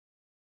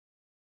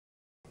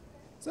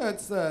So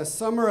it's the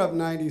summer of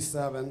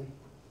 '97.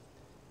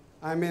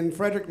 I'm in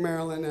Frederick,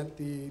 Maryland at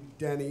the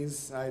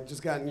Denny's. I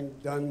just gotten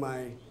done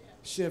my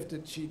shift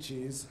at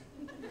Chi-Chi's.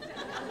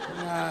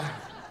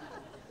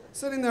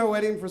 Sitting there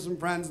waiting for some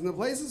friends, and the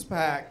place is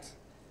packed.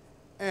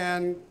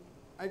 And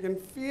I can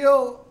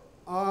feel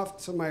off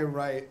to my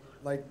right,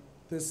 like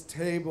this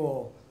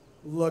table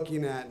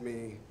looking at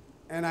me.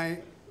 And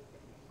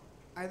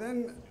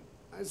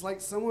it's like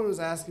someone was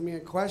asking me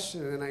a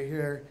question, and I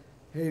hear,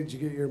 "Hey, did you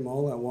get your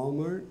mole at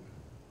Walmart?"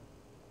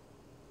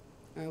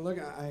 And I look,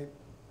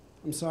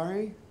 I'm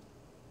sorry?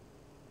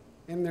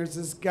 And there's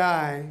this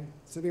guy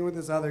sitting with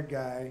this other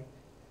guy,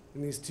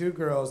 and these two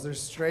girls, they're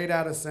straight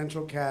out of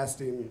Central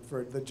Casting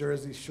for the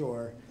Jersey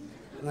Shore.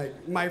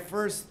 Like, my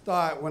first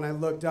thought when I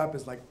looked up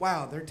is like,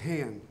 wow, they're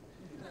tan.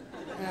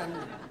 And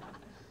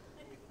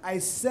I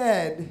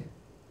said,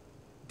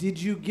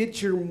 "Did you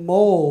get your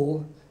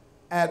mole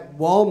at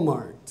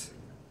Walmart?"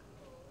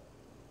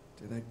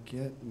 Did I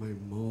get my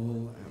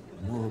mole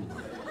at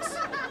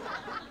Walmart?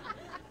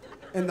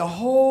 And the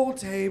whole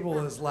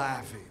table is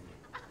laughing.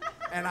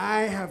 And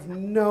I have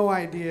no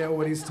idea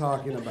what he's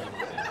talking about.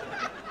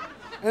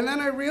 And then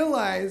I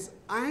realize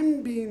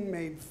I'm being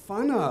made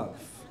fun of.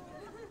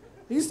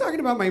 He's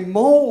talking about my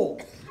mole,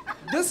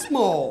 this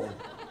mole,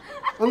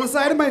 on the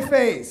side of my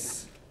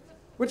face,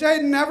 which I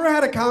had never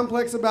had a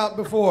complex about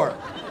before.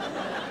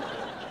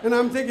 And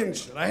I'm thinking,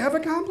 should I have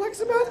a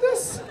complex about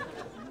this?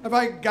 Have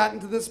I gotten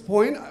to this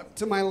point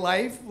to my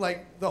life,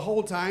 like the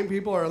whole time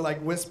people are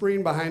like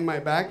whispering behind my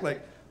back,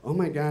 like, "Oh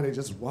my God, he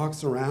just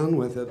walks around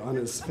with it on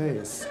his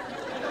face."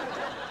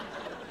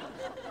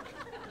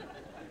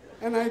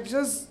 And I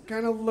just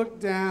kind of look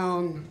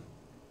down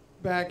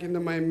back into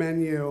my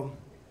menu,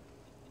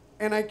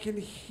 and I can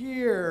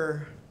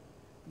hear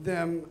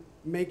them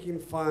making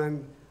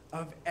fun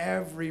of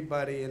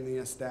everybody in the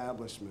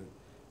establishment.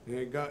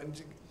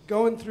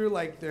 Going through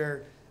like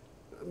their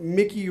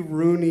Mickey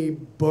Rooney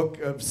book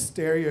of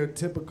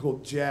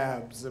stereotypical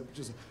jabs of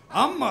just,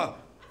 "I'm a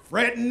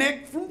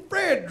Fredneck from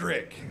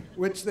Frederick,"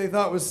 which they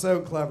thought was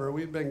so clever.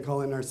 We've been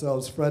calling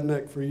ourselves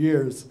Fredneck for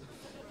years.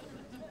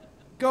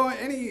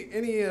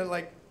 Any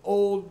like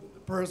old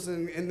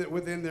person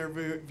within their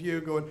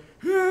view going,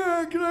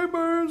 "Yeah, can I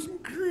borrow some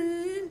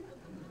cream?"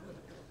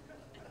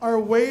 Our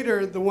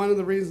waiter, one of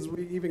the reasons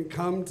we even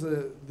come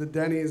to the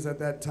Denny's at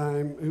that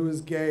time, who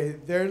was gay,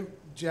 they're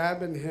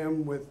jabbing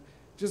him with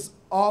just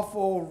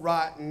awful,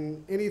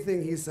 rotten,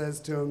 anything he says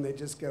to him, they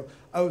just go,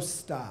 "Oh,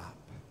 stop.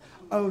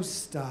 Oh,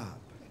 stop."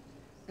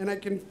 And I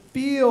can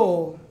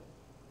feel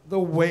the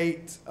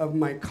weight of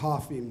my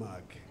coffee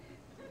mug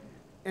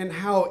and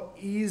how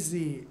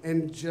easy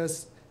and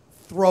just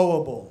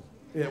throwable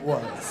it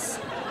was.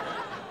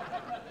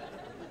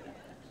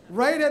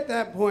 Right at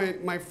that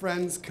point, my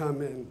friends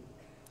come in,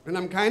 and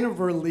I'm kind of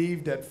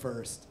relieved at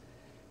first.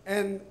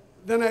 And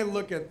then I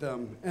look at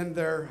them, and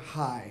they're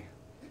high.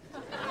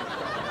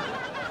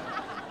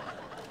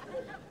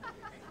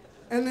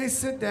 And they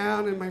sit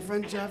down, and my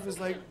friend Jeff is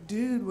like,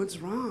 "Dude, what's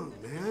wrong,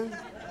 man?"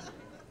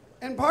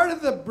 And part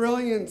of the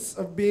brilliance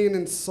of being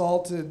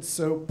insulted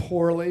so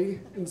poorly,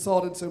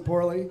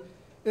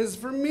 is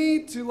for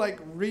me to like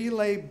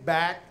relay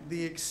back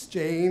the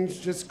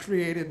exchange just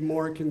created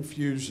more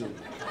confusion.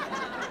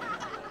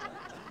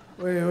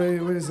 Wait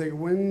a second.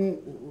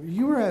 When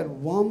you were at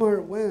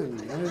Walmart, when?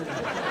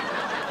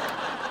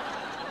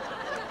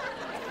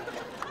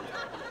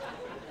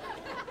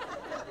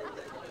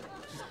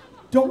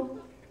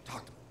 Don't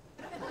talk to me.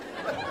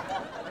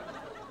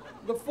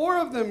 The four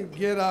of them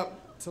get up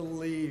to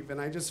leave,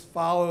 and I just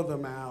follow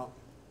them out.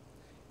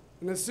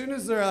 And as soon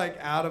as they're like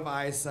out of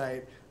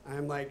eyesight,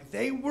 I'm like,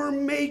 "They were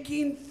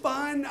making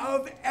fun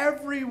of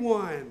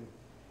everyone."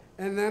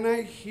 And then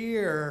I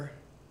hear,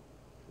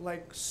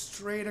 like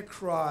straight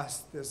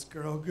across, this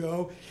girl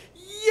go,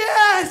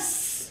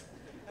 "Yes!"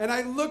 And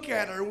I look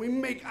at her, and we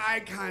make eye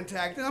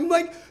contact, and I'm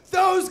like,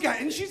 "Those guys."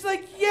 And she's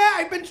like, "Yeah,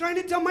 I've been trying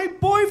to tell my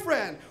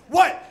boyfriend."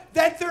 "What?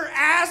 That they're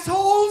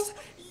assholes?"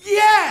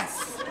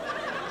 "Yes!"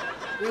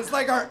 It's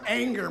like our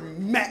anger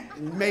met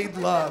and made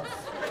love.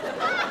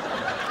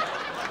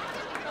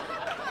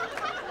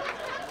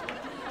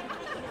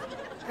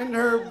 And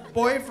her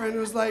boyfriend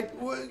was like,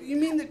 "What, you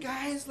mean the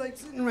guy's like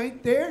sitting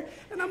right there?"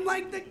 And I'm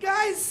like, "The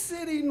guy's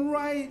sitting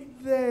right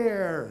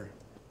there."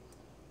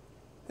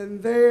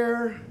 And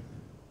there,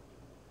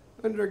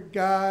 under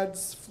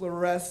God's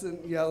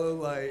fluorescent yellow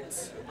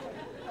light,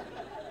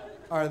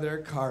 are their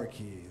car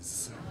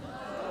keys.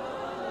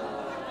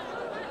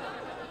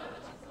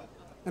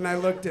 And I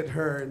looked at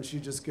her, and she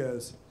just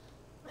goes.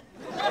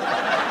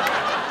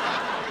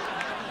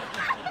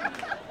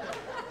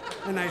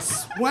 And I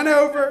went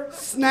over,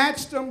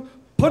 snatched them,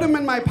 put them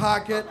in my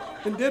pocket,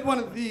 and did one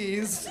of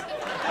these.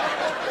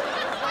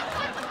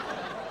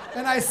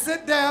 And I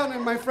sit down,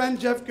 and my friend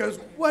Jeff goes,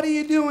 "What are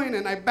you doing?"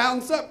 And I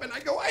bounce up, and I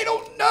go, "I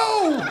don't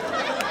know."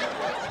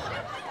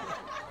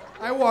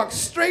 I walk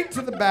straight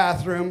to the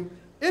bathroom,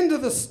 into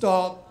the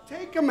stall,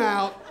 take them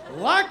out,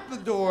 lock the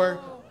door,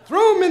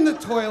 throw them in the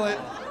toilet,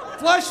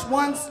 flush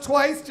once,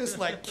 twice, just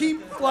like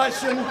keep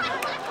flushing.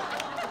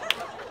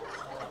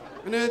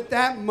 And at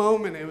that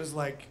moment, it was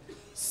like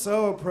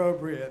so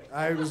appropriate.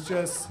 I was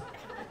just,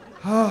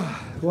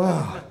 oh,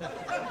 wow,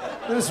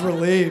 just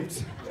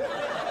relieved.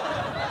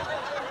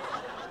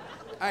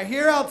 I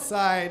hear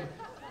outside,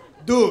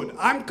 dude,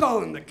 I'm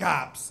calling the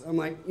cops. I'm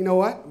like, you know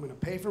what? I'm gonna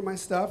pay for my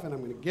stuff and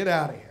I'm gonna get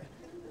out of here.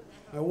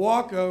 I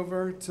walk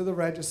over to the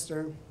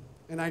register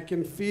and I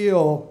can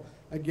feel,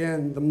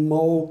 again, the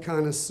mole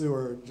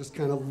connoisseur just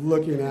kind of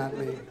looking at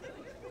me.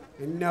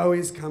 I know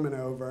he's coming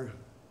over.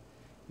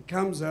 He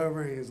comes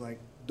over and he's like,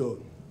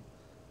 dude,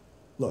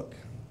 look,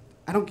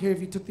 I don't care if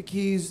you took the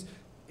keys.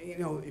 You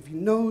know, if you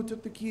know who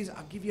took the keys,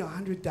 I'll give you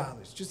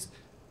 $100. Just,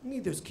 I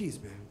need those keys,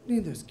 man. I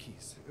need those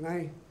keys. And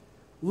I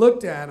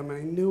looked at him and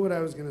I knew what I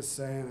was gonna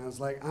say, and I was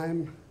like,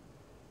 I'm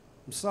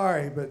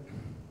sorry, but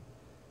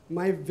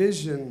my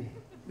vision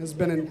has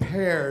been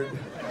impaired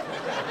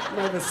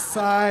by the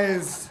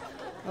size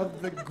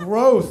of the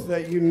growth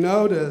that you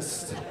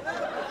noticed.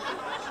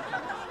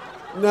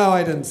 No,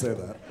 I didn't say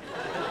that.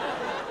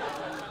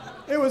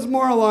 It was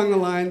more along the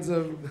lines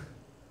of,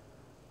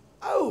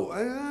 oh,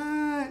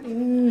 I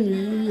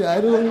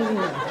don't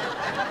know.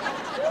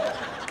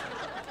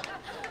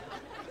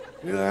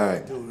 Yeah, all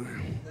right, dude.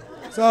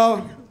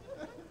 So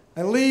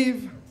I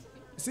leave,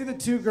 I see the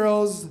two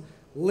girls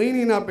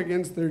leaning up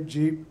against their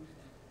Jeep,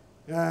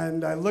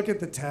 and I look at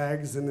the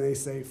tags and they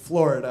say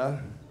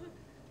Florida.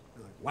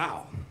 I'm like,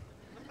 wow.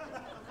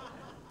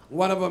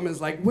 One of them is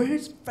like,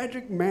 where's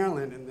Frederick,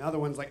 Maryland? And the other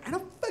one's like, I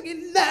don't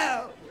fucking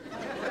know.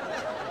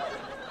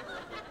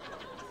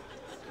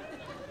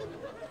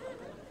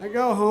 I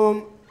go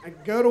home, I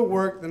go to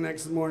work the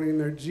next morning,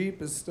 their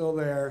Jeep is still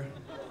there.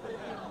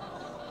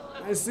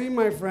 I see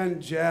my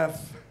friend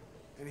Jeff,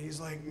 and he's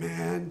like,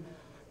 man,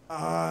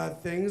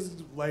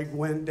 things like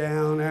went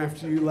down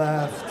after you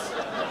left.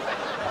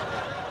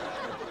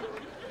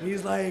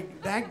 He's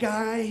like, that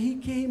guy, he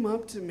came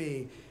up to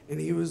me and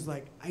he was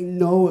like, I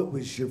know it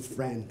was your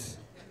friend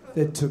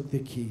that took the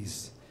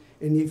keys.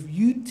 And if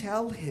you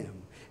tell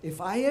him, if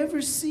I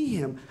ever see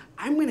him,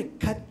 I'm gonna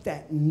cut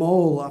that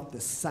mole off the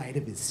side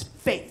of his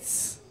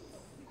face.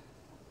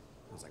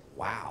 I was like,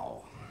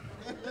 wow.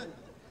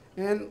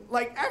 And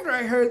like after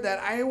I heard that,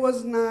 I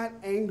was not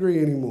angry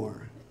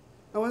anymore.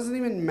 I wasn't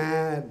even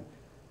mad.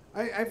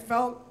 I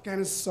felt kind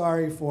of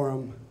sorry for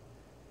him.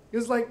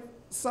 Because like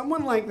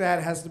someone like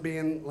that has to be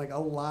in like a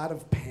lot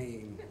of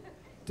pain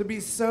to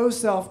be so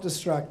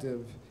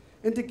self-destructive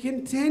and to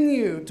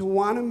continue to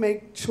want to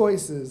make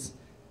choices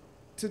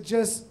that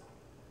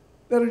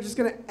are just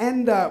going to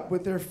end up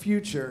with their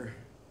future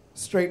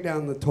straight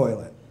down the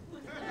toilet.